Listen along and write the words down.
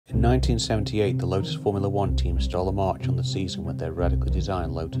In 1978, the Lotus Formula One team stole a march on the season with their radically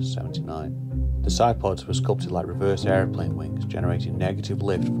designed Lotus 79. The side pods were sculpted like reverse aeroplane wings, generating negative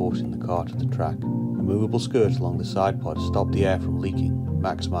lift, forcing the car to the track. A movable skirt along the side pods stopped the air from leaking,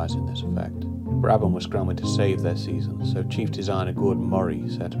 maximising this effect. Brabham was scrambling to save their season, so chief designer Gordon Murray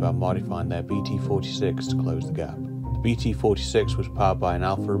set about modifying their BT46 to close the gap. The BT46 was powered by an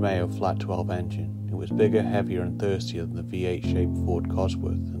Alfa Romeo flat 12 engine. It was bigger, heavier and thirstier than the V8-shaped Ford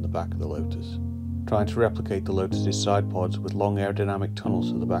Cosworth in the back of the Lotus. Trying to replicate the Lotus's side pods with long aerodynamic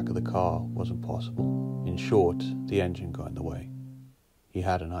tunnels to the back of the car wasn't possible. In short, the engine got in the way. He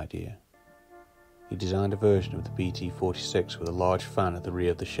had an idea. He designed a version of the BT46 with a large fan at the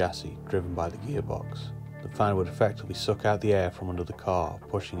rear of the chassis, driven by the gearbox. The fan would effectively suck out the air from under the car,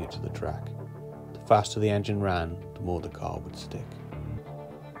 pushing it to the track. The faster the engine ran, the more the car would stick.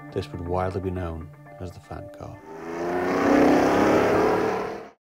 This would widely be known as the fan car.